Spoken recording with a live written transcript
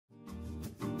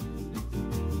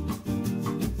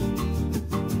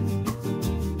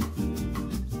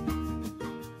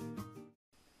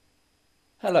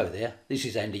Hello there, this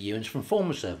is Andy Ewens from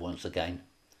FormaServe once again.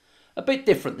 A bit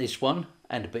different this one,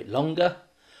 and a bit longer,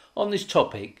 on this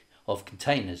topic of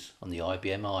containers on the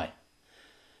IBM I.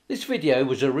 This video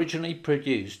was originally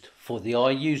produced for the I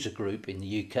user group in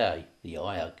the UK, the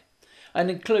IUG,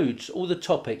 and includes all the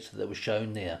topics that were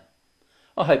shown there.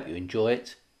 I hope you enjoy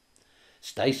it.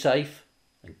 Stay safe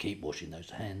and keep washing those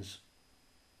hands.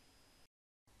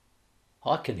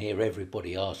 I can hear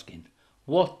everybody asking,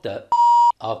 what the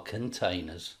are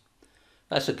containers?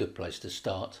 That's a good place to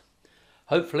start.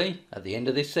 Hopefully, at the end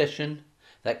of this session,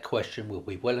 that question will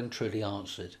be well and truly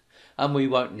answered, and we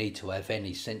won't need to have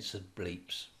any censored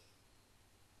bleeps.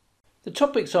 The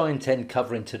topics I intend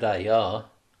covering today are: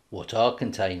 what are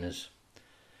containers?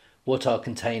 What are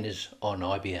containers on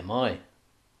IBM I?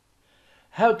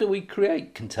 How do we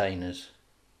create containers?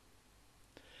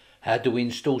 How do we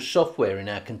install software in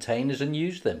our containers and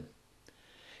use them?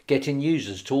 Getting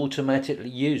users to automatically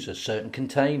use a certain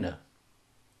container.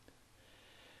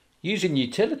 Using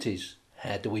utilities,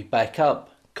 how do we back up,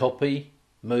 copy,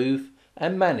 move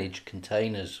and manage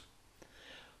containers?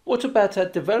 What about our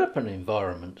development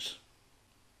environments?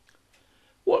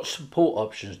 What support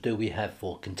options do we have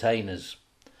for containers?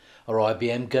 Are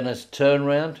IBM going to turn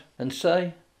around and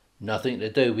say, nothing to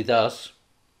do with us?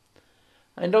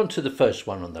 And on to the first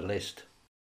one on the list.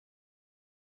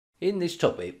 In this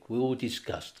topic, we will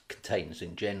discuss containers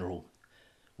in general,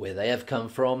 where they have come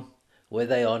from, where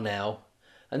they are now,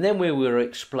 and then we will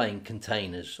explain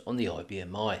containers on the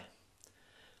IBM I.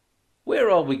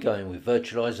 Where are we going with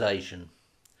virtualization?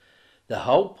 The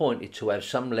whole point is to have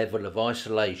some level of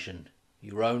isolation,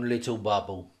 your own little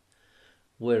bubble.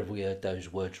 Where have we heard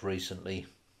those words recently?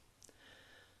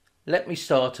 Let me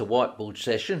start a whiteboard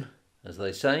session, as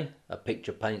they say. A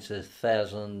picture paints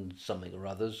 1,000 something or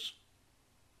others.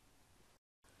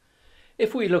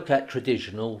 If we look at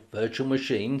traditional virtual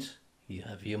machines, you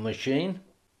have your machine.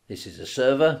 This is a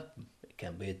server. It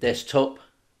can be a desktop.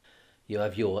 You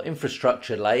have your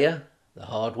infrastructure layer, the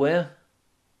hardware.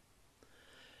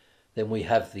 Then we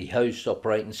have the host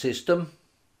operating system.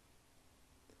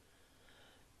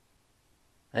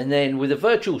 And then with a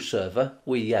virtual server,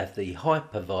 we have the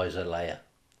hypervisor layer.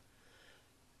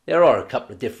 There are a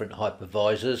couple of different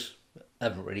hypervisors. I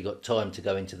haven't really got time to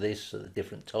go into this, so the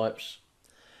different types.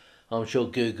 I'm sure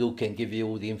Google can give you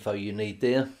all the info you need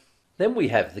there. Then we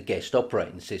have the guest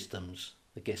operating systems,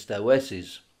 the guest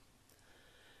OSs.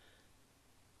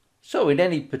 So in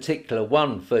any particular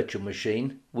one virtual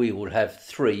machine, we will have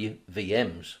 3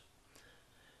 VMs.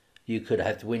 You could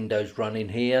have Windows running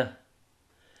here.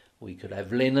 We could have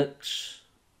Linux.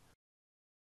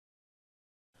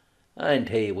 And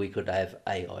here we could have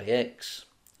AIX,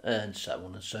 and so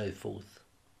on and so forth.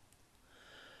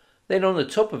 Then on the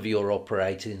top of your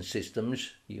operating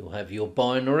systems, you'll have your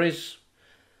binaries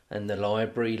and the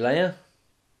library layer.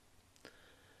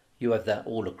 You have that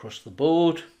all across the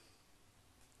board.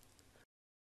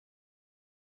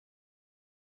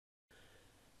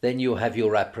 Then you'll have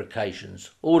your applications,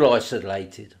 all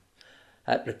isolated.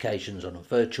 Applications on a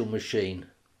virtual machine.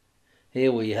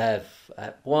 Here we have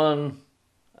App 1,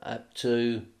 App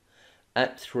 2,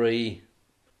 App 3.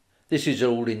 This is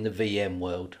all in the VM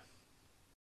world.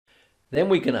 Then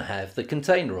we're going to have the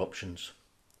container options.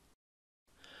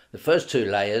 The first 2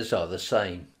 layers are the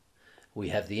same. We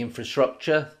have the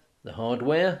infrastructure, the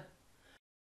hardware.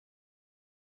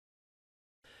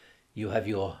 You have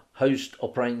your host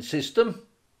operating system,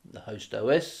 the host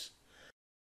OS.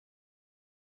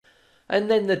 And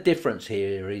then the difference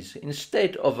here is,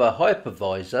 instead of a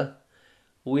hypervisor,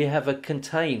 we have a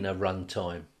container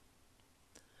runtime.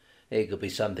 It could be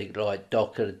something like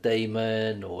Docker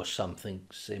daemon or something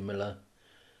similar.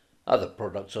 Other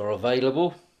products are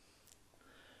available.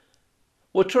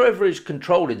 Whatever is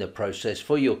controlling the process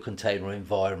for your container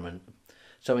environment.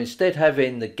 So instead of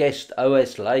having the guest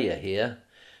OS layer here,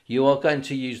 you are going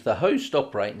to use the host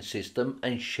operating system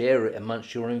and share it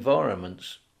amongst your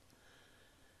environments.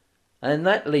 And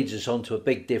that leads us on to a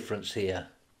big difference here.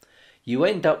 You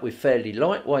end up with fairly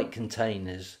lightweight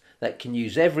containers that can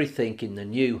use everything in the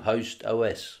new host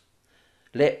OS.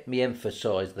 Let me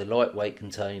emphasize the lightweight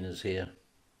containers here.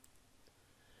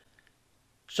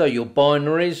 So your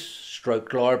binaries,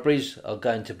 stroke libraries, are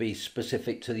going to be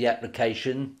specific to the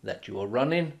application that you are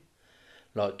running,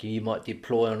 like you might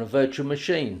deploy on a virtual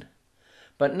machine,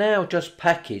 but now just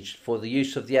packaged for the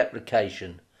use of the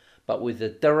application, but with the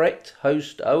direct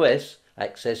host OS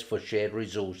access for shared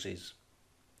resources.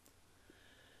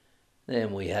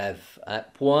 Then we have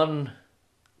App 1,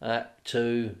 App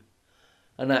 2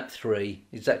 and App 3,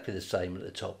 exactly the same at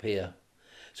the top here.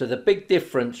 So the big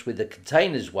difference with the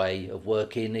containers way of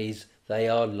working is they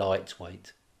are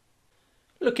lightweight.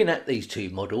 Looking at these two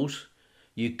models,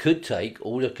 you could take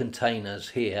all the containers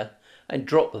here and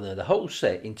drop them the whole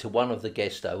set into one of the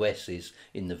guest OSs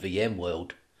in the VM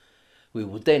world. We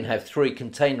would then have 3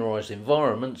 containerized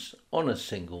environments on a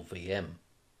single VM.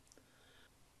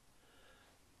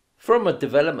 From a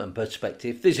development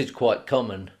perspective, this is quite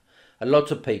common. A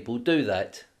lot of people do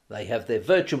that. They have their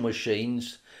virtual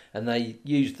machines and they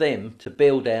use them to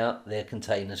build out their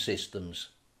container systems.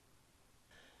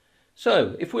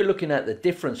 So, if we're looking at the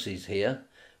differences here,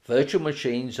 virtual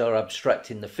machines are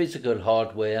abstracting the physical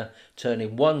hardware,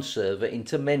 turning one server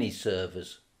into many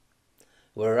servers.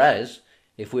 Whereas,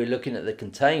 if we're looking at the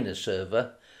container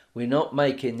server, we're not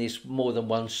making this more than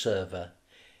one server.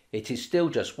 It is still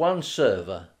just one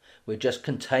server. We're just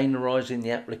containerizing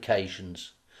the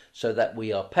applications so that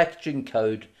we are packaging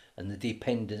code and the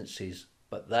dependencies,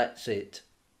 but that's it.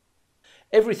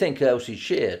 Everything else is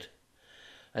shared.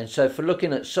 And so for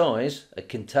looking at size, a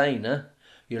container,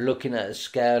 you're looking at a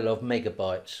scale of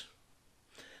megabytes.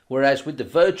 Whereas with the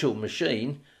virtual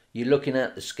machine, you're looking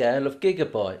at the scale of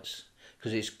gigabytes,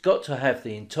 because it's got to have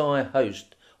the entire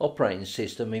host operating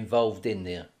system involved in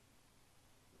there.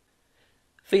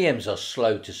 VMs are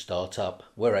slow to start up,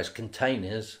 whereas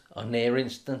containers are near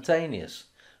instantaneous.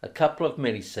 A couple of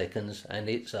milliseconds and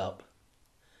it's up.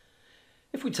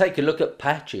 If we take a look at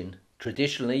patching,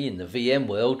 traditionally in the VM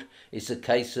world, it's a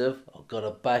case of I've got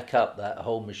to back up that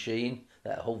whole machine,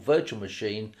 that whole virtual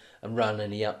machine, and run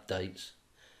any updates.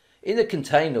 In the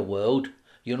container world,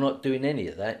 you're not doing any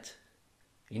of that.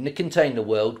 In the container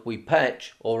world, we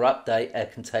patch or update our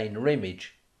container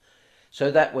image,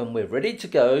 so that when we're ready to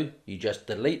go, you just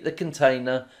delete the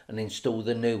container and install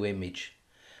the new image.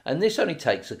 And this only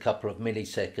takes a couple of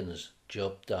milliseconds.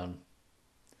 Job done.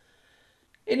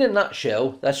 In a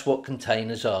nutshell, that's what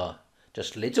containers are.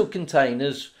 Just little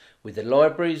containers with the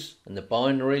libraries and the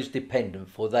binaries dependent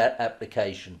for that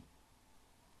application.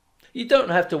 You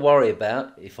don't have to worry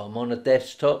about if I'm on a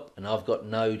desktop and I've got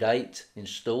Node 8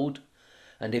 installed,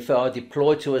 and if I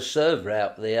deploy to a server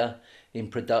out there in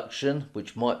production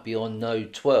which might be on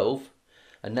Node 12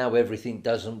 and now everything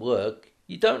doesn't work,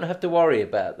 you don't have to worry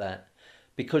about that,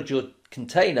 because your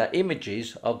container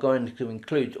images are going to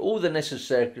include all the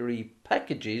necessary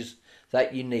packages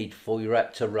that you need for your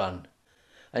app to run.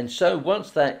 And so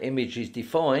once that image is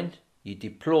defined, you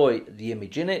deploy the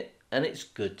image in it and it's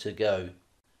good to go.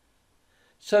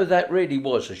 So that really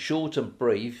was a short and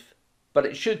brief, but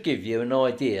it should give you an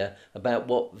idea about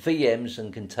what VMs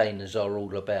and containers are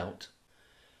all about.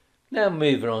 Now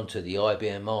moving on to the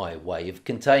IBM I way of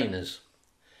containers.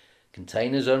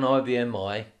 Containers on IBM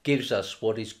I gives us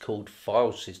what is called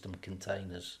file system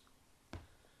containers.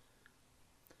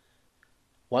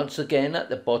 Once again at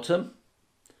the bottom,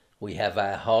 we have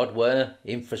our hardware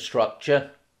infrastructure,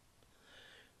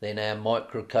 then our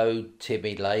microcode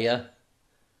TIMI layer,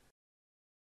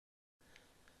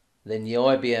 then the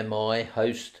IBM I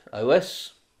host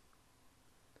OS,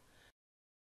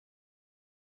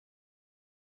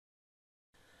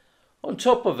 on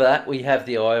top of that we have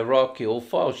the hierarchical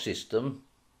file system,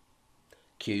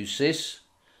 QSys,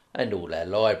 and all our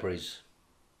libraries.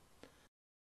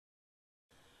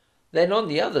 Then on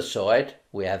the other side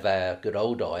we have our good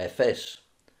old IFS,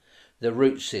 the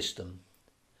root system.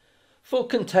 For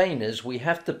containers we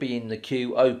have to be in the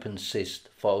QOpenSys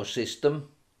file system.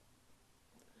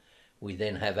 We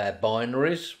then have our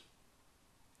binaries.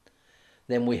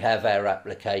 Then we have our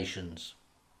applications.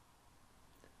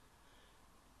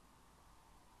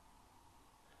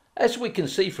 As we can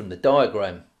see from the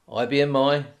diagram, IBM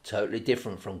I totally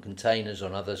different from containers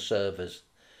on other servers.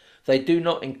 They do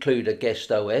not include a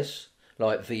guest OS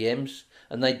like VMs,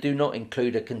 and they do not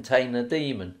include a container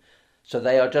daemon, so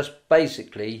they are just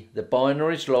basically the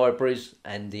binaries, libraries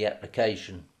and the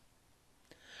application.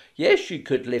 Yes, you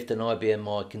could lift an IBM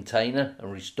I container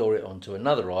and restore it onto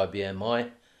another IBM I,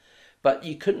 but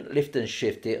you couldn't lift and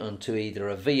shift it onto either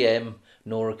a VM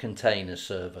nor a container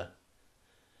server.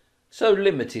 So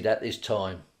limited at this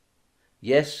time.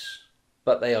 Yes,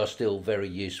 but they are still very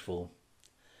useful.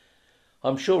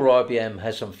 I'm sure IBM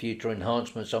has some future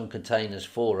enhancements on containers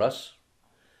for us.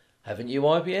 Haven't you,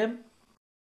 IBM?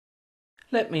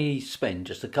 Let me spend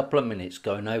just a couple of minutes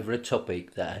going over a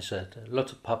topic that has had a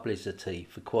lot of publicity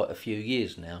for quite a few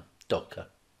years now, Docker.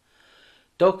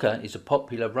 Docker is a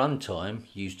popular runtime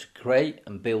used to create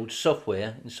and build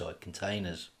software inside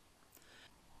containers.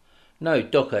 No,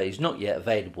 Docker is not yet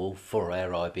available for our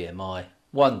IBM I.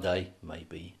 One day,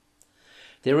 maybe.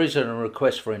 There is a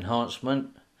request for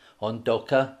enhancement on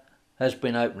Docker, has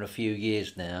been open a few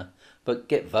years now, but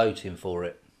get voting for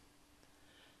it.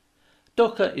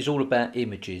 Docker is all about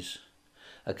images,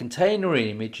 A container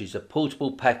image is a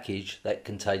portable package that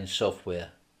contains software.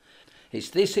 It's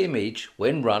this image,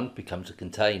 when run, becomes a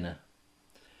container.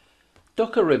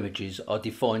 Docker images are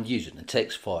defined using a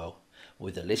text file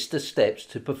with a list of steps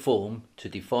to perform to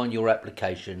define your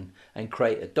application and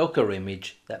create a Docker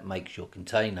image that makes your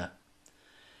container.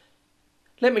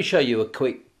 Let me show you a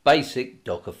quick basic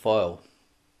Docker file.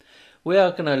 We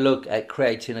are going to look at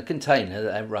creating a container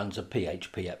that runs a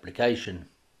PHP application.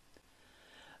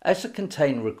 As the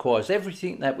container requires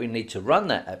everything that we need to run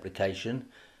that application,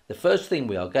 the first thing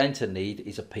we are going to need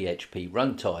is a PHP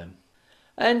runtime.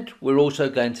 And we're also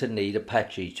going to need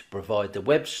Apache to provide the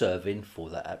web serving for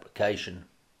that application.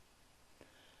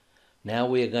 Now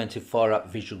we are going to fire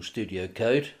up Visual Studio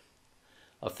Code.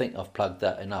 I think I've plugged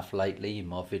that enough lately in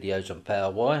my videos on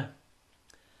PowerWire.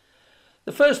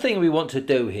 The first thing we want to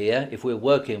do here, if we're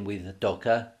working with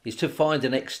Docker, is to find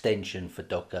an extension for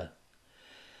Docker.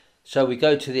 So we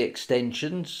go to the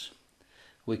extensions,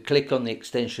 we click on the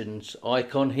extensions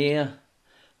icon here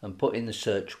and put in the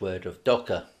search word of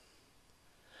Docker.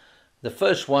 The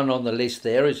first one on the list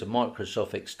there is a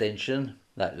Microsoft extension.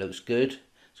 That looks good.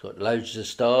 It's got loads of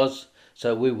stars,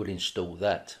 so we would install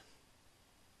that.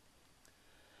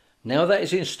 Now that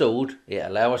is installed, it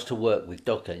allows us to work with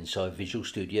Docker inside Visual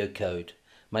Studio Code.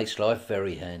 Makes life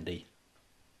very handy.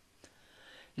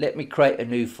 Let me create a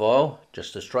new file,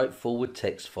 just a straightforward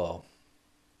text file.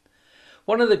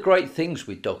 One of the great things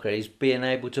with Docker is being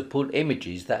able to put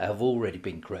images that have already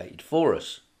been created for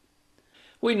us.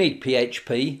 We need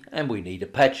PHP and we need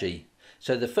Apache.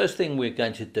 So the first thing we're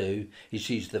going to do is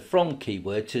use the from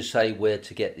keyword to say where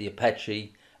to get the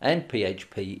Apache and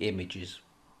PHP images.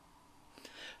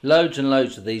 Loads and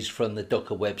loads of these from the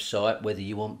Docker website, whether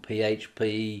you want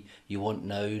PHP, you want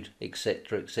Node,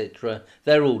 etc, etc.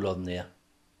 They're all on there.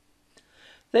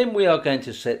 Then we are going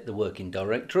to set the working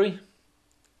directory.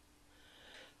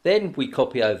 Then we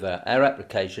copy over our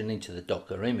application into the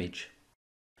Docker image.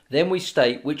 Then we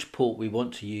state which port we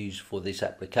want to use for this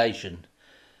application.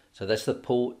 So that's the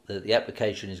port that the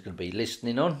application is going to be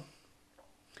listening on.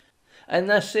 And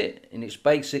that's it in its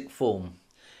basic form.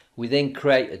 We then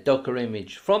create a Docker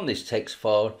image from this text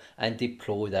file and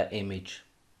deploy that image.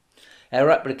 Our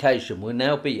application will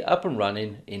now be up and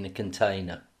running in a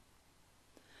container.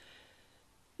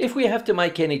 If we have to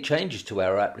make any changes to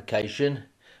our application,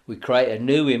 we create a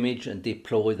new image and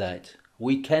deploy that.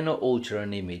 We cannot alter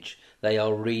an image. They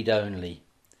are read-only.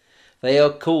 They are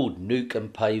called nuke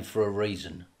and pave for a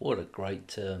reason. What a great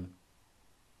term.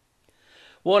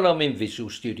 While I'm in Visual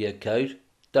Studio Code,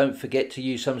 don't forget to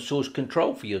use some source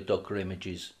control for your Docker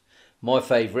images. My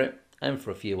favourite, and for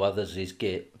a few others, is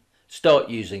Git. Start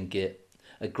using Git,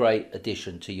 a great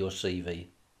addition to your CV.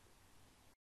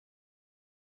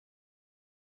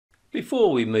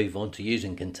 Before we move on to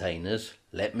using containers,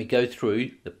 let me go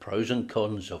through the pros and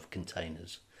cons of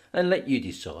containers and let you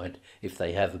decide if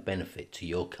they have a benefit to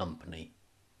your company.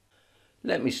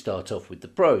 Let me start off with the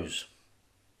pros.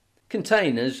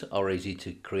 Containers are easy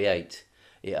to create.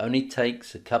 It only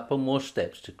takes a couple more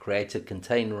steps to create a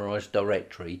containerized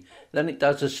directory than it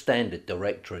does a standard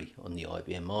directory on the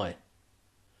IBM I.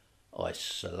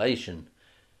 Isolation.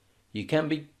 You can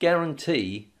be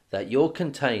guaranteed that your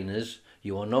containers,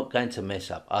 you are not going to mess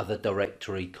up other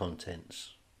directory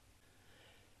contents.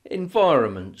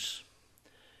 Environments.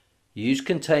 Use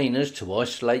containers to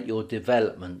isolate your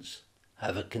developments.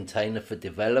 Have a container for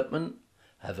development,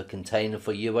 have a container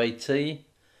for UAT,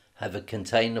 have a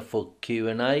container for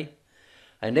Q&A,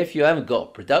 and if you haven't got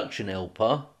a production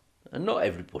helper, and not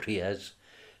everybody has,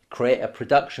 create a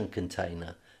production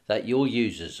container that your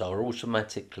users are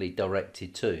automatically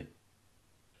directed to.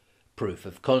 Proof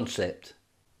of concept.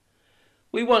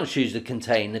 We once used a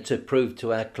container to prove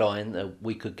to our client that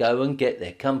we could go and get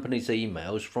their company's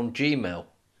emails from Gmail.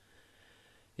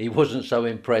 He wasn't so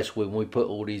impressed when we put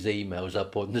all these emails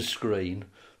up on the screen.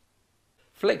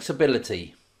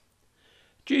 Flexibility.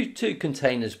 Due to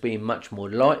containers being much more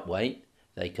lightweight,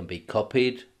 they can be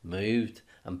copied, moved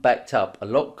and backed up a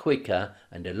lot quicker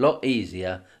and a lot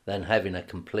easier than having a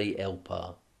complete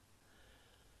LPAR.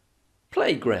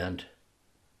 Playground.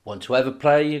 Want to have a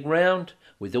playground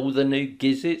with all the new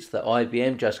gadgets that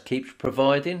IBM just keeps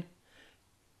providing?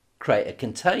 Create a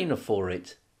container for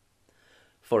it.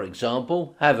 For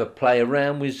example, have a play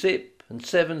around with zip and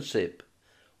 7-zip.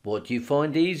 What do you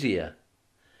find easier?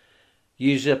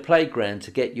 Use a playground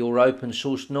to get your open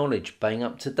source knowledge bang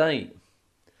up to date.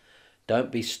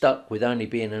 Don't be stuck with only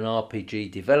being an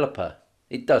RPG developer.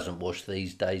 It doesn't wash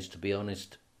these days, to be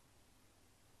honest.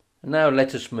 Now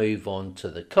let us move on to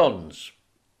the cons.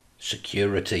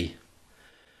 Security.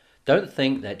 Don't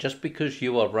think that just because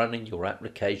you are running your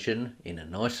application in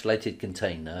an isolated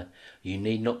container, you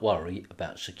need not worry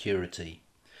about security.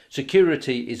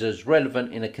 Security is as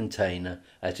relevant in a container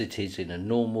as it is in a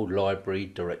normal library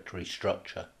directory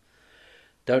structure.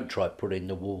 Don't try putting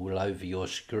the wool over your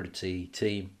security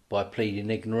team by pleading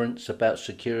ignorance about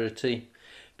security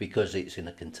because it's in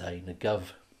a container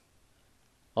gov.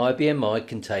 IBM I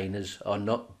containers are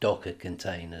not Docker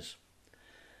containers.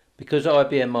 Because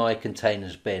IBM I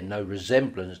containers bear no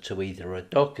resemblance to either a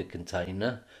Docker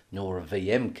container nor a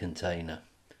VM container.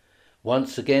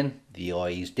 Once again, the I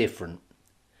is different.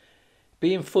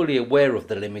 Being fully aware of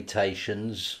the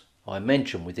limitations I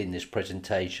mentioned within this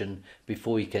presentation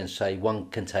before you can say one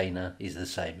container is the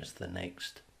same as the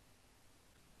next.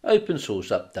 Open source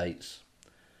updates.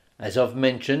 As I've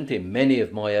mentioned in many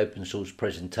of my open source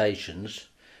presentations,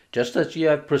 just as you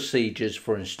have procedures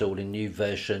for installing new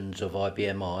versions of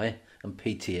IBM I and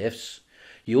PTFs,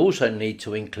 you also need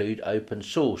to include open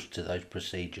source to those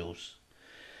procedures.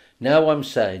 Now I'm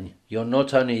saying you'll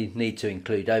not only need to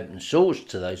include open source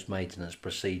to those maintenance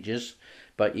procedures,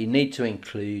 but you need to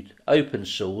include open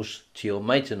source to your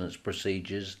maintenance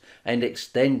procedures and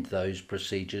extend those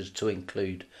procedures to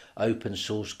include open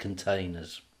source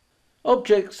containers.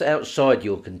 Objects outside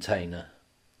your container.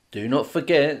 Do not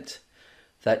forget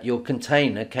that your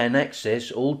container can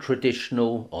access all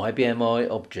traditional IBM I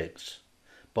objects.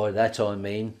 By that I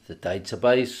mean the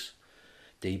database,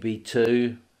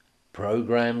 DB2,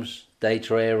 programs,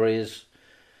 data areas,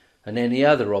 and any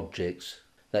other objects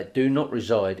that do not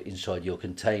reside inside your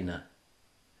container.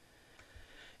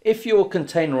 If your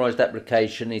containerized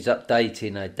application is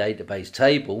updating a database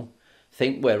table,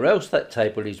 think where else that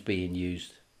table is being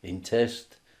used: in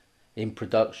test, in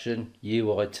production,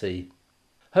 UIT.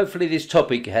 Hopefully this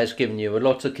topic has given you a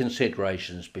lot of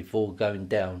considerations before going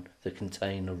down the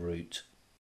container route.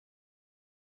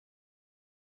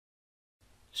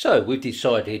 So we've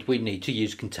decided we need to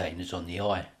use containers on the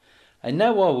I, and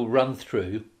now I will run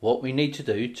through what we need to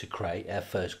do to create our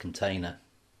first container.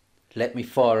 Let me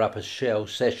fire up a shell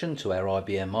session to our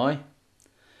IBM I.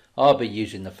 I'll be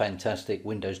using the fantastic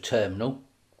Windows terminal.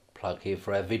 Plug here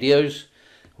for our videos.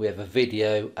 We have a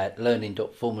video at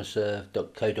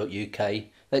learning.formaserve.co.uk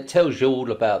that tells you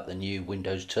all about the new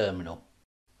Windows terminal.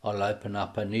 I'll open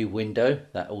up a new window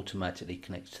that automatically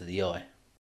connects to the I.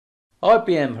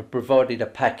 IBM have provided a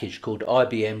package called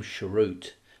IBM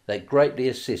Rsync that greatly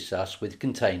assists us with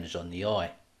containers on the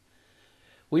I.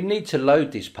 We need to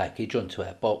load this package onto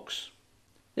our box.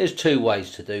 There's two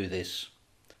ways to do this.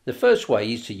 The first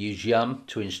way is to use yum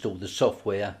to install the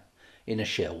software in a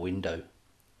shell window.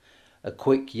 A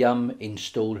quick yum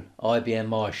install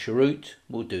IBM I Rsync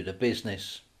will do the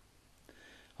business.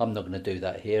 I'm not going to do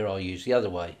that here, I'll use the other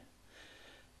way.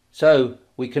 So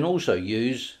we can also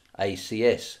use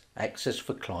ACS, Access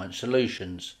for Client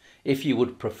Solutions, if you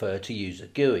would prefer to use a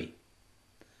GUI.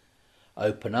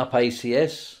 Open up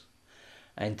ACS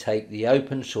and take the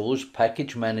Open Source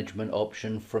Package Management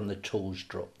option from the Tools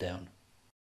drop-down.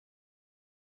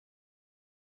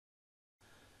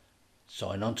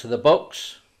 Sign on to the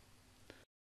box.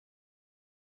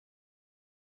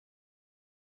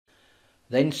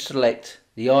 Then select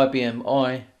the IBM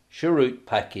I Rsync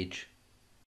package.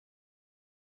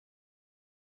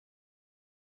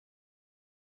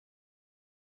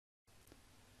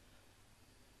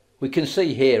 We can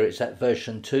see here it's at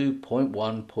version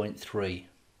 2.1.3.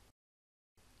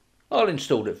 I'll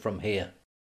install it from here.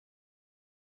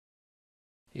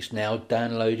 It's now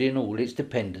downloading all its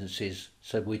dependencies,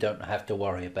 so we don't have to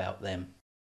worry about them.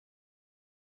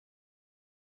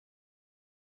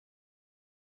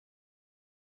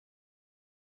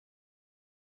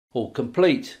 All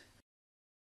complete.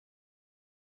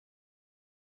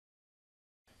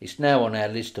 It's now on our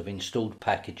list of installed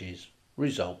packages.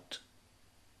 Result.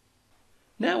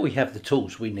 Now we have the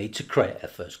tools we need to create our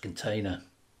first container.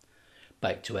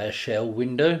 Back to our shell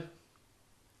window.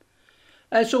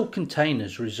 As all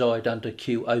containers reside under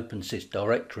QOpenSys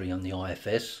directory on the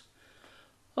IFS,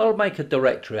 I'll make a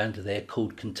directory under there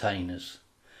called containers.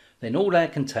 Then all our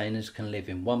containers can live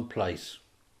in one place.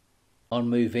 I'll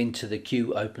move into the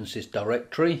QOpenSys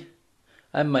directory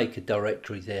and make a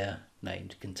directory there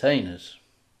named containers.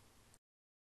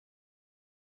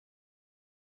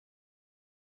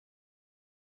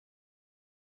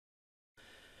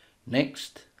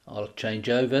 Next, I'll change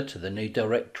over to the new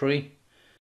directory.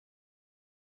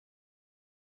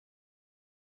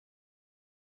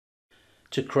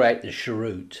 To create the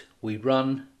Rsync, we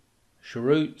run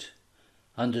Rsync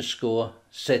 _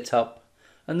 setup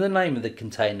and the name of the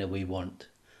container we want.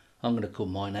 I'm going to call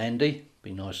mine Andy,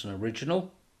 be nice and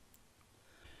original.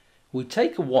 We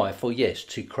take a Y for yes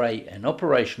to create an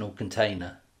operational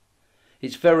container.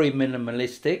 It's very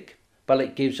minimalistic, but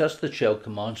it gives us the shell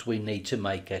commands we need to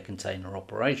make our container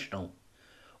operational.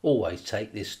 Always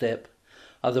take this step,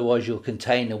 otherwise your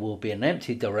container will be an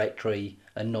empty directory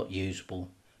and not usable.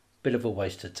 Bit of a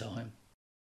waste of time.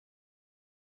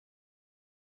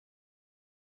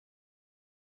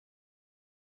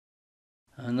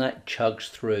 And that chugs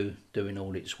through, doing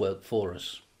all its work for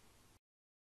us.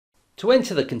 To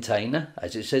enter the container,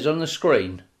 as it says on the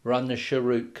screen, run the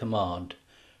chroot command.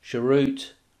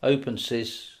 Chroot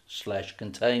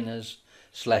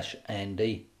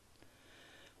opensys/containers/Andy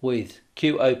with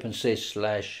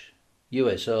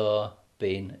qopensys/usr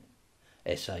bin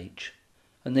sh.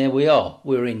 And there we are,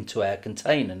 we're into our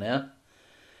container now.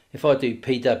 If I do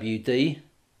pwd,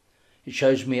 it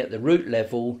shows me at the root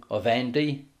level of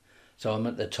Andy, so I'm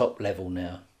at the top level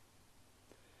now.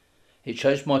 It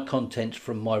shows my contents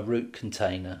from my root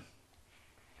container.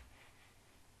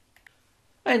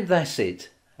 And that's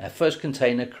it, our first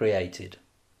container created.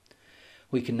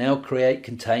 We can now create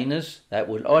containers that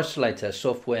will isolate our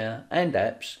software and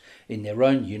apps in their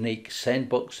own unique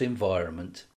sandbox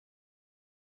environment.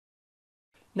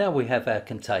 Now we have our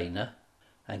container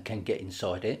and can get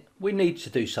inside it, we need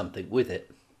to do something with it.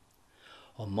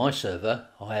 On my server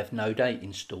I have Node.js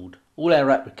installed. All our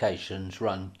applications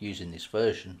run using this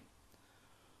version.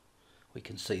 We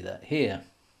can see that here.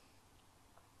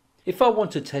 If I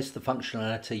want to test the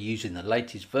functionality using the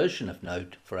latest version of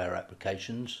Node for our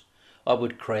applications, I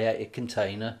would create a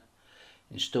container,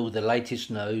 install the latest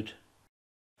Node,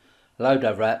 load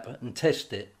our app and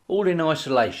test it, all in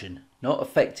isolation, not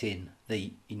affecting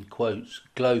the, in quotes,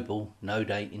 global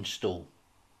Node.js install.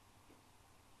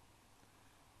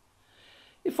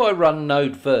 If I run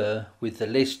node ver with the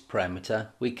list parameter,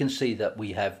 we can see that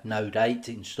we have Node 8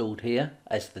 installed here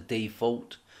as the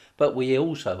default, but we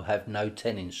also have Node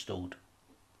 10 installed.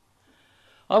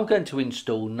 I'm going to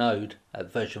install Node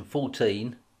at version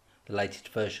 14, the latest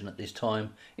version at this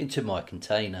time, into my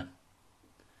container.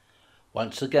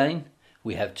 Once again,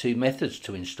 we have two methods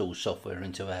to install software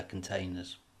into our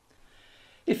containers.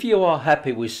 If you are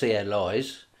happy with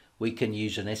CLIs, we can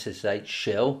use an SSH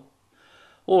shell,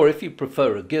 or if you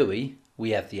prefer a GUI,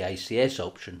 we have the ACS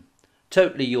option.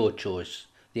 Totally your choice,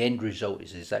 the end result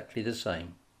is exactly the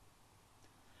same.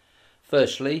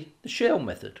 Firstly, the shell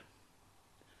method.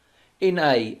 In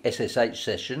a SSH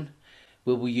session,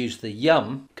 we will use the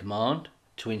yum command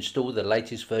to install the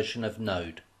latest version of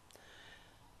Node,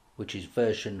 which is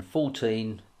version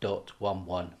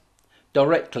 14.11,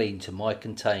 directly into my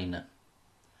container.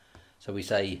 So we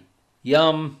say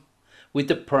yum with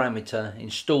the parameter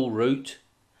install root,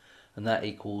 and that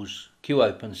equals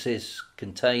qopensys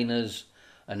containers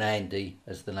and Andy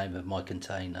as the name of my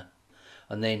container,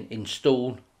 and then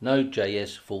install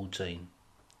Node.js 14.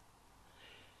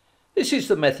 This is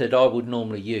the method I would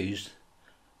normally use,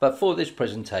 but for this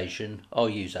presentation I'll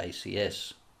use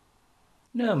ACS.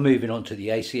 Now moving on to the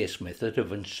ACS method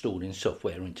of installing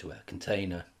software into our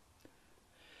container.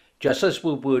 Just as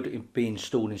we would be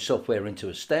installing software into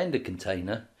a standard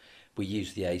container, we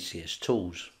use the ACS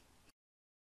tools.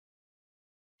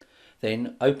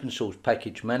 Then open source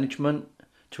package management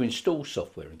to install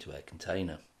software into our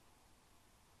container.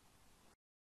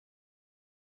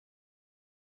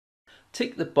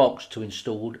 Tick the box to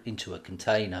install into a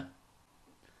container.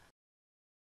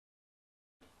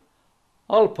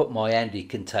 I'll put my Andy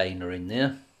container in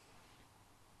there.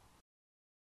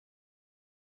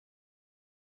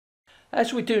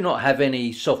 As we do not have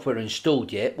any software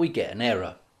installed yet, we get an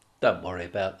error. Don't worry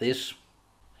about this.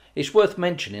 It's worth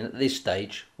mentioning at this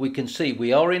stage we can see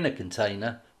we are in a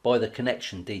container by the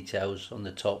connection details on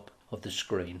the top of the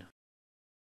screen.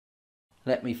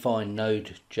 Let me find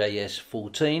Node.js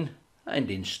 14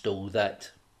 and install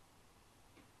that.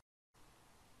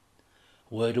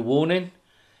 Word of warning,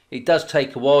 it does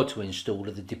take a while to install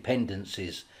the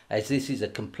dependencies as this is a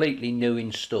completely new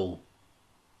install.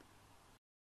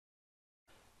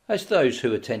 As those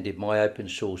who attended my open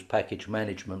source package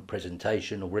management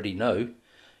presentation already know,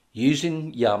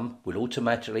 using yum will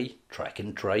automatically track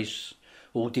and trace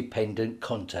all dependent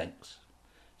contacts.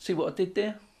 See what I did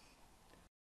there?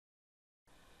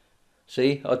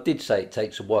 See, I did say it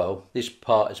takes a while. This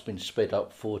part has been sped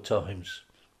up 4 times.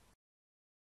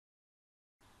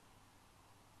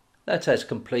 That has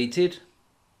completed.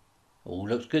 All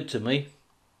looks good to me.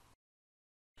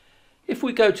 If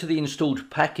we go to the installed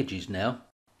packages now,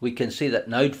 we can see that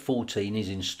Node 14 is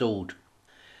installed.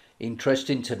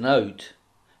 Interesting to note,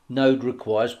 Node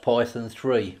requires Python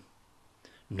 3.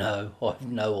 No, I have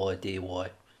no idea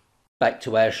why. Back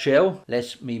to our shell,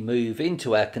 let me move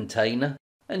into our container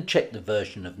and check the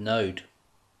version of Node.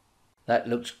 That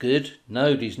looks good.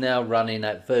 Node is now running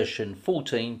at version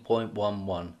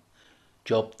 14.11.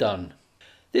 Job done.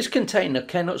 This container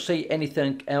cannot see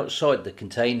anything outside the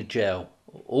container gel,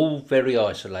 all very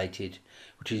isolated,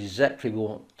 which is exactly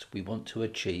what we want to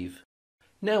achieve.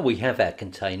 Now we have our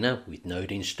container with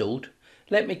Node installed,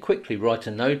 let me quickly write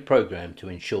a Node program to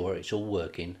ensure it's all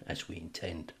working as we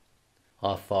intend.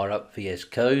 I'll fire up VS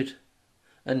Code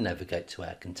and navigate to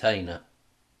our container.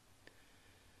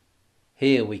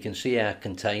 Here we can see our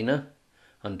container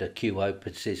under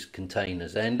QOpenSys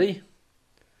Containers Andy.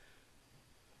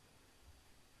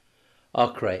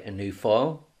 I'll create a new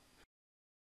file.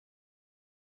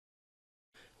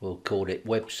 We'll call it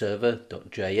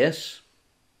webserver.js.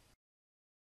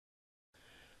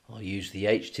 I'll use the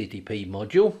HTTP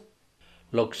module,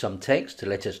 log some text to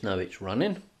let us know it's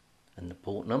running and the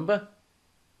port number.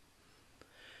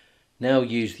 Now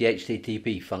use the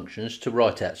HTTP functions to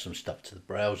write out some stuff to the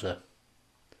browser.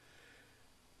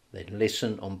 Then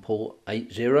listen on port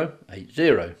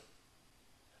 8080.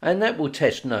 And that will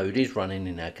test Node is running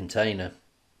in our container.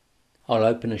 I'll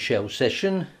open a shell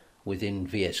session within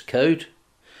VS Code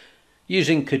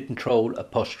using Control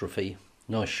apostrophe.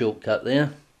 Nice shortcut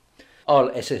there.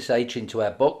 I'll SSH into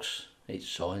our box. It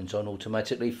signs on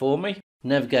automatically for me.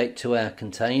 Navigate to our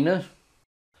container.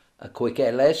 A quick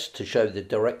ls to show the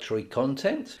directory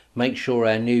content. Make sure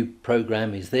our new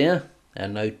program is there, our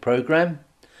Node program.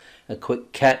 A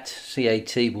quick cat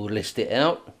will list it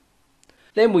out.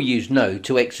 Then we'll use Node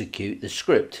to execute the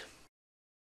script.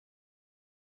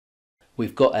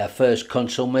 We've got our first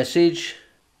console message.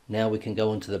 Now we can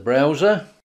go onto the browser,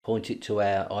 point it to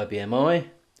our IBM I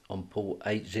on port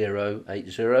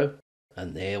 8080,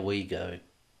 and there we go.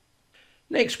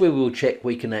 Next we will check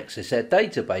we can access our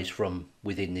database from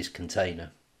within this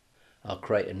container. I'll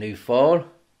create a new file.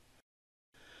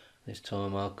 This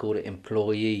time I'll call it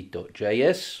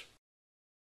employee.js.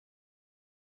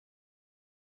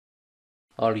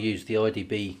 I'll use the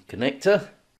IDB connector,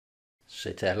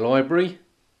 set our library,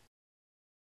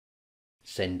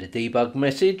 send a debug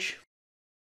message.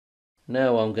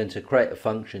 Now I'm going to create a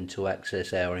function to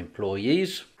access our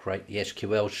employees, create the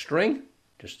SQL string,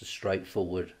 just a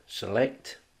straightforward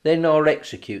select. Then I'll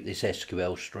execute this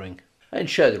SQL string and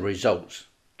show the results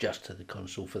just to the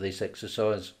console for this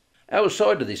exercise.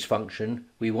 Outside of this function,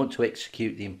 we want to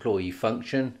execute the employee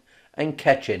function and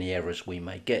catch any errors we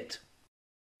may get.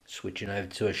 Switching over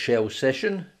to a shell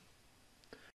session,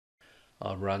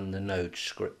 I'll run the Node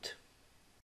script.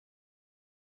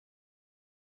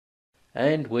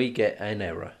 And we get an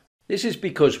error. This is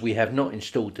because we have not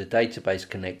installed the database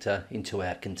connector into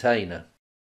our container.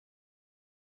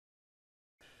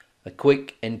 A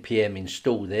quick npm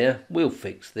install there will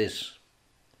fix this.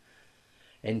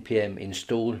 Npm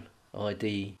install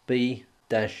idb-p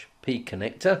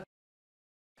connector.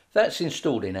 That's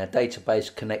installed in our database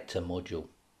connector module.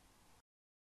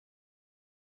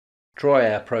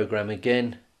 Try our program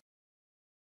again,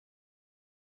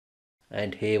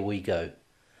 and here we go,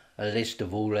 a list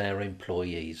of all our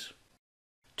employees.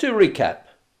 To recap,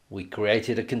 we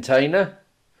created a container,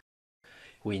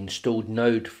 we installed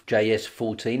Node.js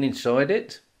 14 inside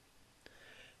it,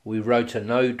 we wrote a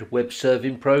Node web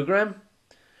serving program,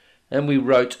 and we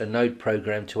wrote a Node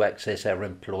program to access our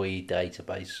employee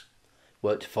database.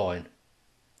 Worked fine.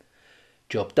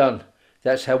 Job done.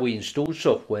 That's how we install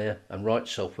software and write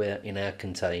software in our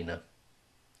container.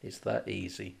 It's that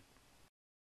easy.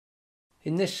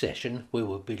 In this session we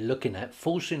will be looking at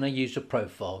forcing a user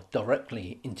profile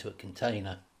directly into a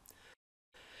container.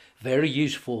 Very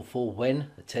useful for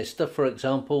when a tester, for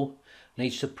example,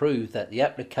 needs to prove that the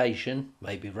application,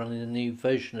 maybe running a new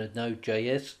version of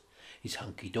Node.js, is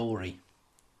hunky-dory.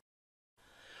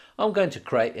 I'm going to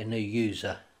create a new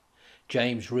user,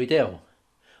 James Riddle,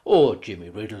 or Jimmy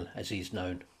Riddle as he's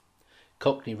known.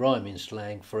 Cockney rhyming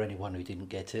slang for anyone who didn't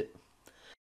get it.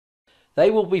 They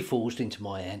will be forced into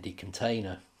my Andy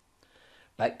container.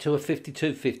 Back to a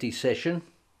 5250 session.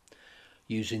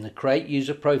 Using the create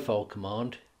user profile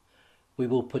command, we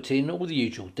will put in all the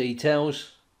usual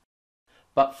details,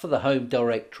 but for the home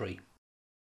directory.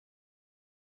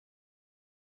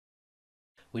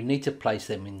 We need to place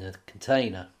them in the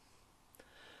container.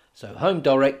 So home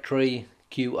directory,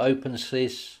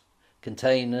 QOpenSys,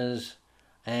 containers,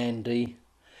 Andy,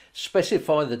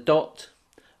 specify the dot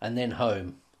and then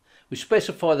home. We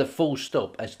specify the full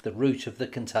stop as the root of the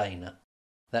container.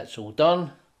 That's all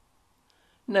done.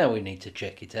 Now we need to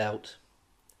check it out.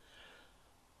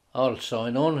 I'll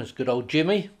sign on as good old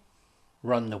Jimmy,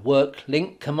 run the work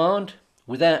link command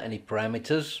without any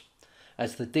parameters,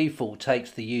 as the default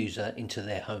takes the user into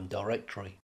their home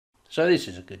directory. So this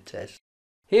is a good test.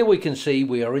 Here we can see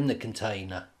we are in the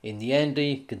container, in the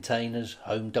Andy containers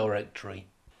home directory.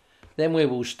 Then we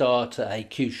will start a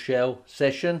Q shell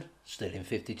session, still in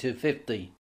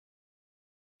 5250.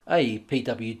 A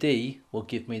pwd will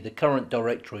give me the current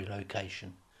directory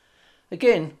location.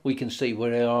 Again, we can see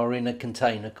we are in a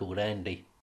container called Andy.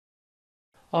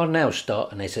 I'll now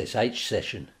start an SSH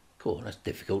session, cool, that's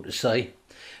difficult to say,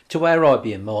 to our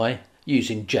IBM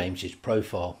using James's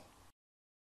profile.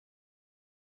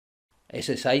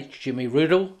 SSH Jimmy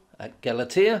Riddle at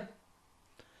Galatea.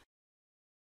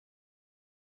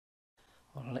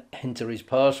 I'll enter his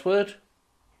password.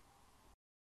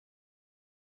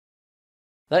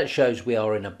 That shows we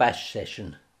are in a bash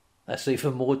session. That's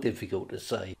even more difficult to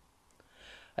say.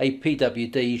 A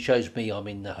pwd shows me I'm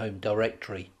in the home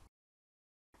directory.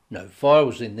 No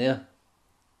files in there.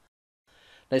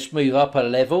 Let's move up a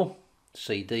level.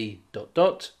 cd ...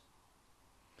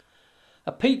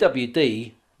 A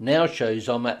pwd now shows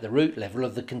I'm at the root level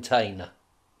of the container.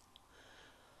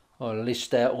 I'll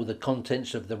list out all the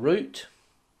contents of the root.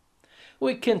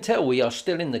 We can tell we are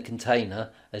still in the container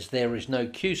as there is no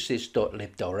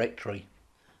qsys.lib directory.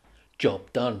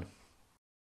 Job done.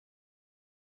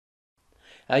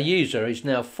 Our user is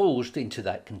now forced into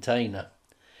that container.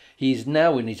 He is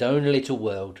now in his own little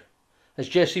world. As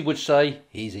Jesse would say,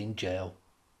 he's in jail.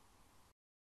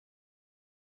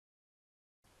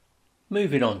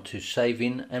 Moving on to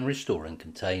saving and restoring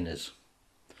containers.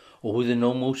 All the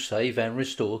normal save and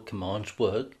restore commands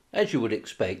work as you would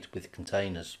expect with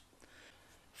containers.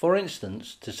 For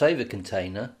instance, to save a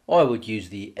container, I would use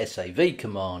the sav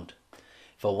command.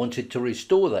 If I wanted to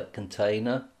restore that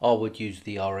container, I would use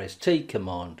the rst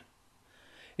command.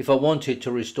 If I wanted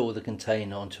to restore the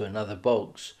container onto another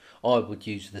box, I would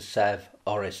use the sav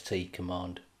rst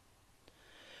command.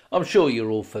 I'm sure you're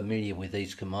all familiar with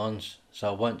these commands, so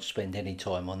I won't spend any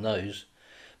time on those,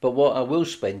 but what I will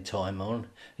spend time on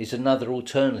is another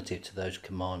alternative to those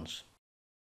commands.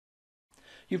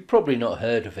 You've probably not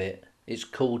heard of it. It's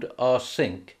called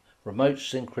Rsync, remote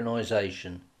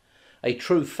synchronization, a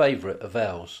true favourite of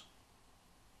ours.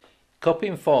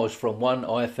 Copying files from one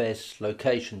IFS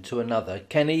location to another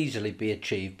can easily be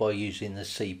achieved by using the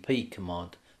cp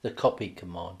command, the copy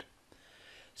command.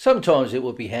 Sometimes it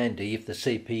would be handy if the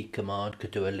cp command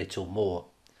could do a little more,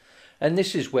 and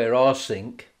this is where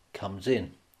Rsync comes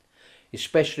in,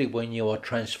 especially when you are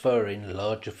transferring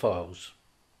larger files.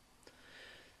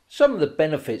 Some of the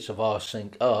benefits of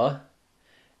Rsync are: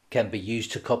 can be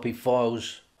used to copy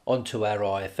files onto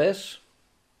our IFS.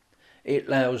 It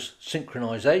allows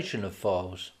synchronization of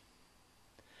files.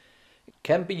 It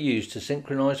can be used to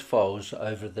synchronize files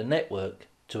over the network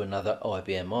to another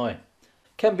IBM I.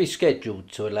 Can be scheduled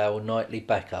to allow nightly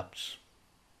backups.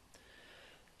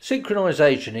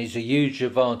 Synchronization is a huge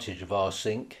advantage of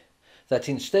Rsync, that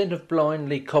instead of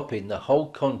blindly copying the whole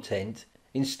content,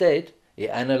 instead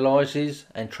it analyzes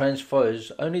and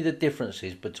transfers only the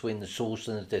differences between the source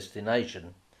and the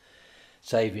destination,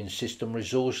 saving system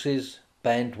resources,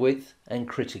 bandwidth and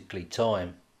critically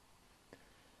time.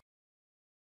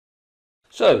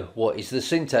 So what is the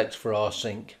syntax for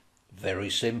Rsync?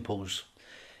 Very simple.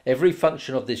 Every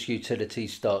function of this utility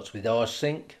starts with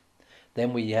Rsync,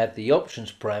 then we have the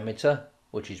options parameter,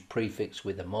 which is prefixed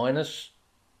with a minus,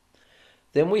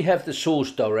 then we have the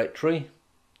source directory,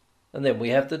 and then we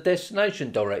have the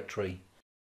destination directory.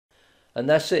 And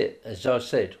that's it, as I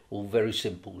said, all very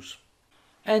simple.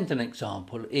 And an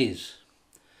example is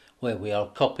where we are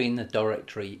copying the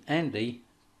directory Andy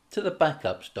to the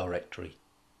backups directory.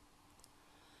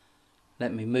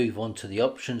 Let me move on to the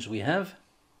options we have.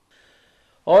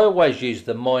 I always use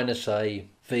the -a,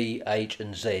 v, h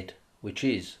and z, which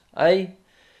is A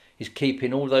is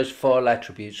keeping all those file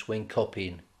attributes when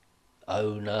copying,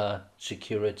 owner,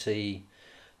 security,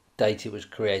 date it was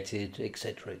created,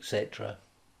 etc, etc.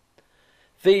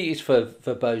 V is for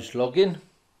verbose login.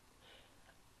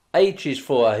 H is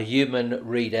for a human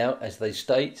readout, as they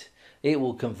state. It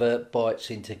will convert bytes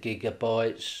into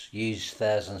gigabytes, use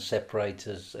thousand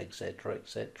separators, etc,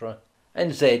 etc.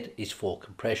 And Z is for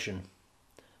compression.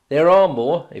 There are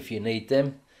more if you need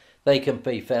them. They can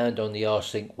be found on the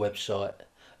Rsync website,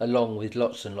 along with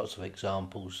lots and lots of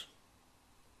examples.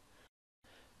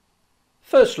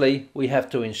 Firstly, we have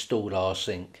to install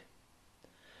Rsync.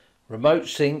 Remote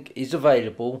Sync is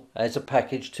available as a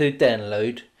package to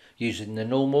download using the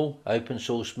normal open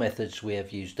source methods we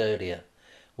have used earlier,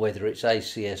 whether it's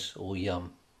ACS or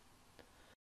Yum.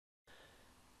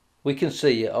 We can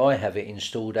see I have it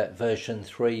installed at version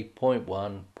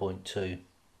 3.1.2.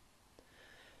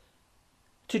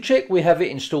 To check we have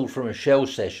it installed from a shell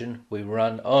session, we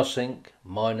run rsync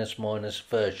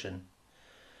 --version.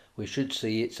 we should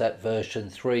see it's at version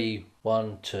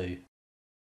 3.1.2.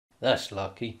 That's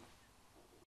lucky.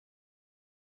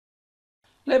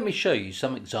 Let me show you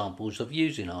some examples of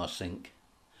using Rsync.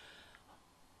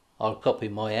 I'll copy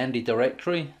my Andy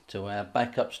directory to our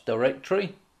backups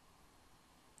directory.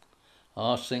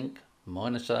 Rsync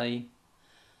 -a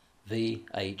v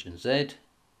h and z,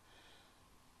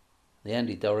 the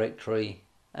Andy directory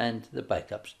and the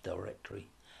backups directory,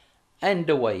 and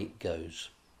away it goes.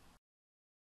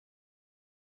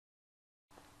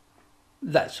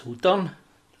 That's all done.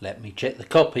 Let me check the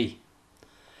copy.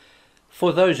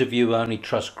 For those of you who only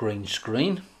trust green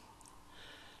screen,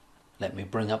 let me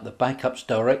bring up the backups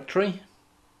directory.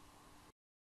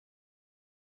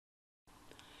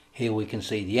 Here we can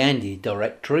see the Andy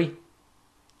directory.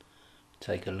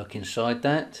 Take a look inside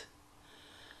that,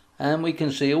 and we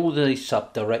can see all the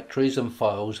subdirectories and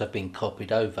files have been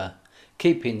copied over,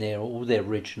 keeping all their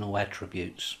original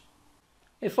attributes.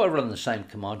 If I run the same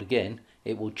command again,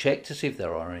 it will check to see if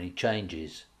there are any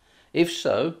changes. If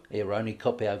so, it will only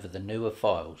copy over the newer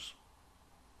files.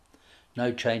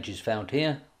 No changes found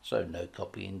here, so no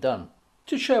copying done.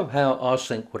 To show how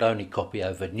Rsync would only copy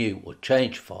over new or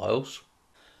changed files,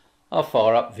 I'll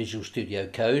fire up Visual Studio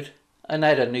Code and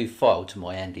add a new file to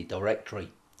my Andy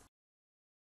directory.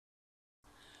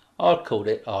 I'll call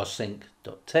it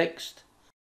rsync.txt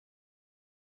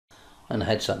and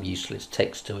add some useless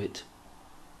text to it.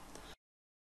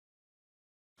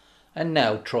 And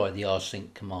now try the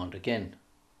rsync command again.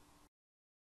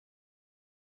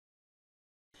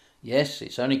 Yes,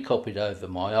 it's only copied over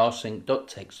my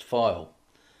rsync.txt file.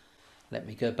 Let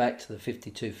me go back to the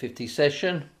 5250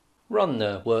 session, run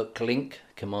the work link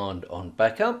command on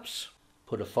backups,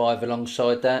 put a 5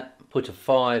 alongside that, put a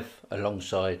 5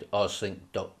 alongside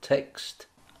rsync.txt,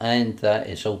 and that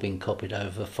has all been copied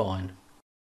over fine.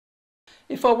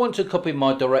 If I want to copy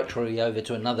my directory over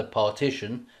to another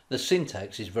partition, the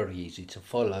syntax is very easy to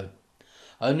follow.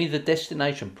 Only the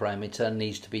destination parameter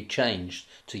needs to be changed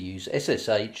to use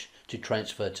SSH to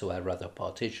transfer to our other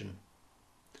partition.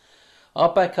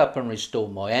 I'll back up and restore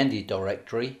my Andy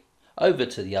directory over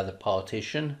to the other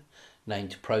partition,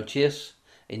 named Proteus,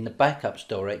 in the backups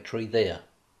directory there.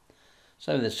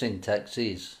 So the syntax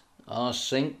is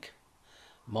rsync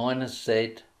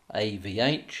 -z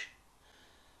avh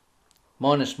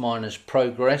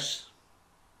 --progress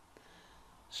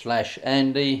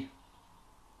 /Andy,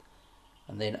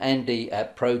 and then Andy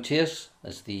at Proteus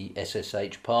as the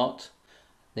SSH part,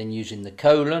 then using the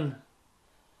colon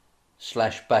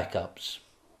 /backups.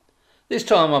 This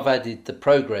time I've added the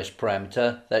progress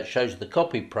parameter that shows the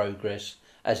copy progress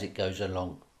as it goes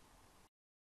along.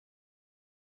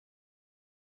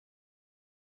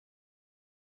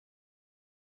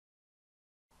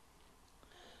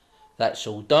 That's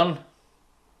all done.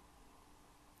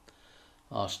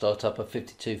 I'll start up a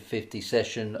 5250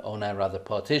 session on our other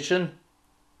partition,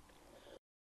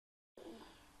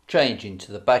 change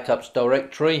into the backups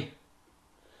directory,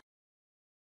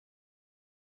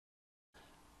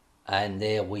 and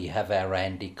there we have our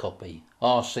Andy copy,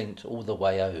 rsynced all the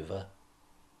way over.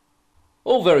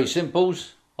 All very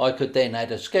simples. I could then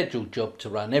add a scheduled job to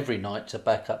run every night to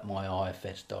back up my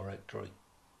IFS directory.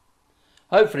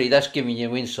 Hopefully that's given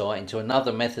you insight into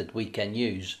another method we can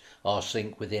use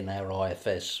Rsync within our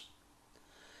IFS.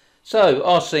 So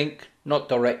Rsync, not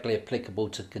directly applicable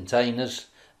to containers,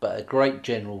 but a great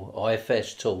general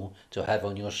IFS tool to have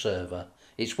on your server.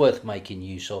 It's worth making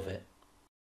use of it.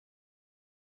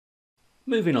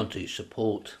 Moving on to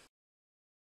support.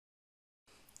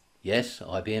 Yes,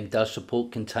 IBM does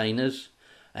support containers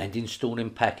and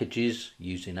installing packages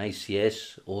using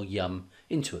ACS or Yum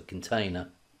into a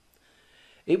container.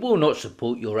 It will not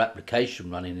support your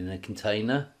application running in a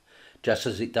container, just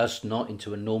as it does not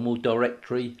into a normal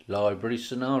directory library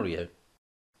scenario.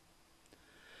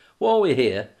 While we're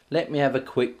here, let me have a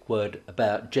quick word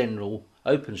about general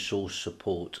open source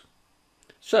support.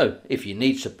 So, if you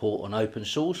need support on open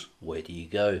source, where do you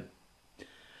go?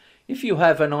 If you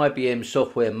have an IBM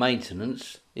software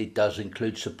maintenance, it does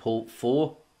include support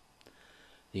for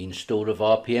the install of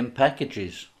RPM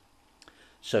packages.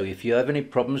 So if you have any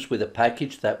problems with a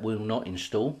package that will not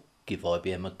install, give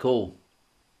IBM a call.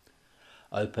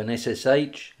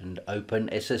 OpenSSH and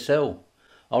OpenSSL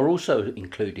are also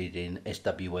included in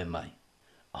SWMA.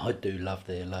 I do love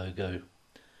their logo.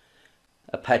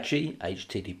 Apache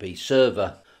HTTP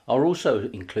Server are also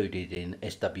included in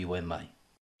SWMA.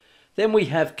 Then we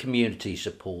have community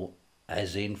support,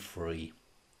 as in free.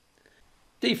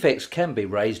 Defects can be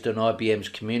raised on IBM's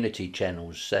community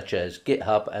channels such as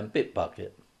GitHub and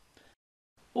Bitbucket.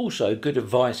 Also, good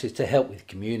advice is to help with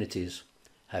communities.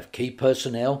 Have key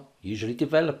personnel, usually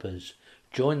developers,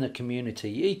 Join the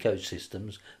community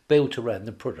ecosystems built around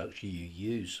the products you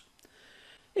use.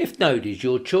 If Node is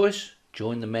your choice,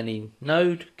 join the many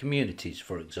Node communities,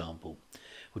 for example,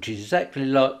 which is exactly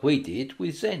like we did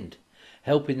with Zend,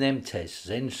 helping them test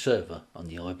Zen server on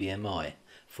the IBM I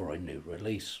for a new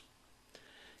release.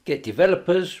 Get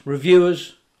developers,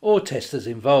 reviewers or testers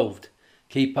involved.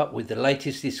 Keep up with the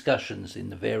latest discussions in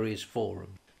the various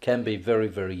forums. Can be very,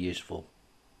 very useful.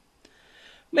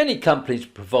 Many companies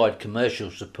provide commercial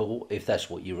support if that's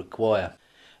what you require.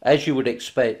 As you would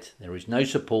expect, there is no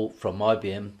support from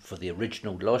IBM for the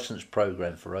original license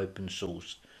program for open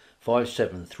source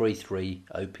 5733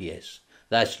 OPS.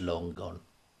 That's long gone.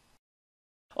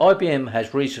 IBM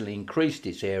has recently increased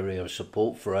its area of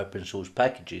support for open source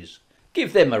packages.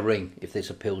 Give them a ring if this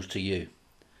appeals to you.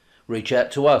 Reach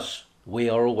out to us. We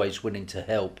are always willing to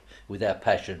help with our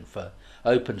passion for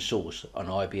open source on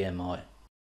IBM I.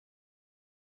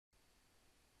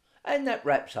 And that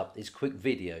wraps up this quick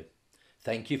video.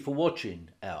 Thank you for watching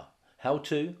our How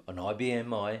To on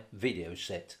IBM I video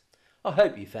set. I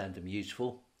hope you found them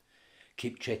useful.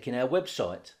 Keep checking our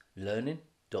website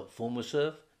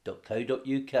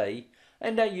learning.formaserve.co.uk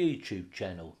and our YouTube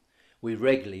channel. We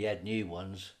regularly add new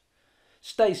ones.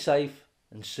 Stay safe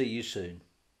and see you soon.